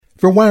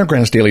For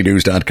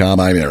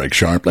WiregrassDailyNews.com, I'm Eric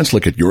Sharp. Let's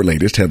look at your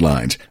latest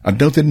headlines. A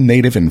Dothan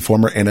native and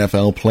former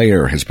NFL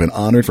player has been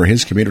honored for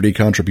his community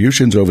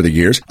contributions over the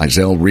years.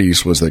 Izell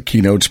Reese was the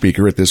keynote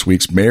speaker at this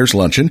week's Mayor's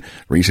Luncheon.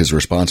 Reese is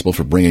responsible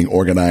for bringing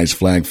organized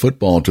flag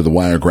football to the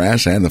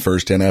Wiregrass and the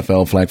first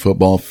NFL flag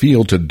football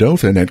field to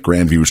Dothan at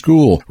Grandview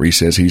School. Reese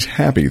says he's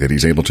happy that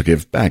he's able to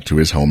give back to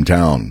his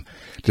hometown.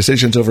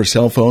 Decisions over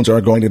cell phones are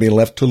going to be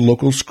left to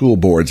local school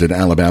boards in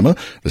Alabama.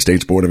 The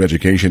state's Board of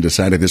Education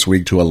decided this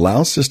week to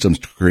allow systems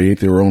to create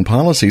their own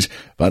policies,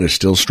 but is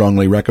still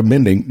strongly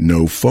recommending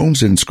no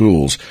phones in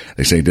schools.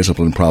 They say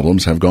discipline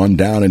problems have gone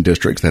down in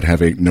districts that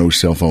have a no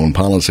cell phone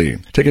policy.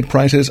 Ticket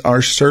prices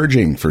are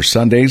surging for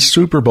Sunday's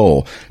Super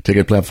Bowl.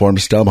 Ticket platform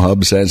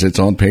StubHub says it's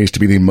on pace to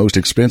be the most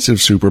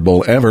expensive Super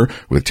Bowl ever,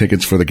 with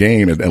tickets for the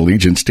game at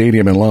Allegiant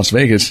Stadium in Las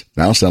Vegas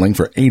now selling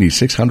for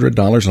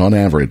 $8,600 on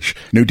average.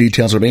 New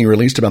details are being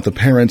released about the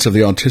parents of the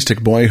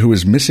autistic boy who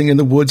was missing in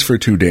the woods for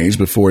 2 days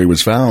before he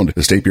was found.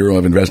 The State Bureau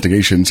of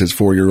Investigation says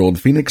 4-year-old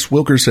Phoenix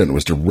Wilkerson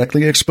was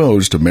directly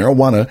exposed to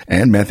marijuana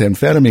and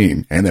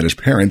methamphetamine, and that his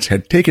parents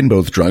had taken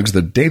both drugs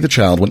the day the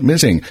child went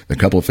missing. The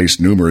couple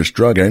faced numerous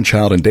drug and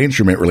child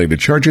endangerment-related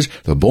charges.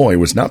 The boy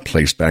was not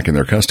placed back in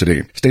their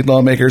custody. State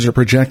lawmakers are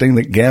projecting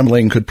that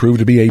gambling could prove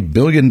to be a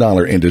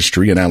billion-dollar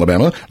industry in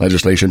Alabama.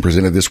 Legislation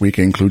presented this week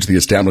includes the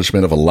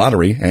establishment of a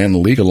lottery and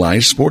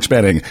legalized sports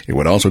betting. It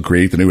would also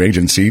create the new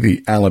agency,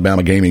 the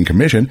Alabama Gaming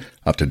Commission.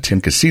 Up to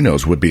 10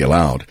 casinos would be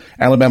allowed.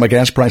 Alabama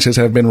gas prices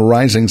have been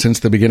rising since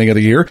the beginning of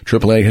the year.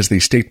 AAA has the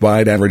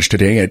statewide average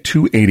today at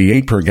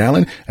 $2.88 per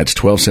gallon. That's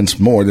 12 cents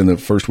more than the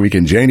first week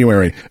in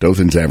January.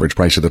 Dothan's average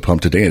price at the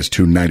pump today is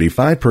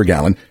 $2.95 per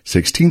gallon,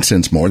 16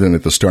 cents more than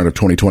at the start of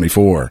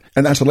 2024.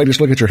 And that's the latest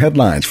look at your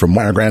headlines from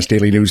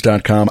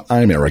WiregrassDailyNews.com.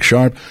 I'm Eric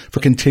Sharp. For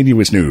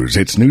continuous news,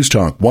 it's News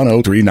Talk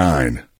 1039.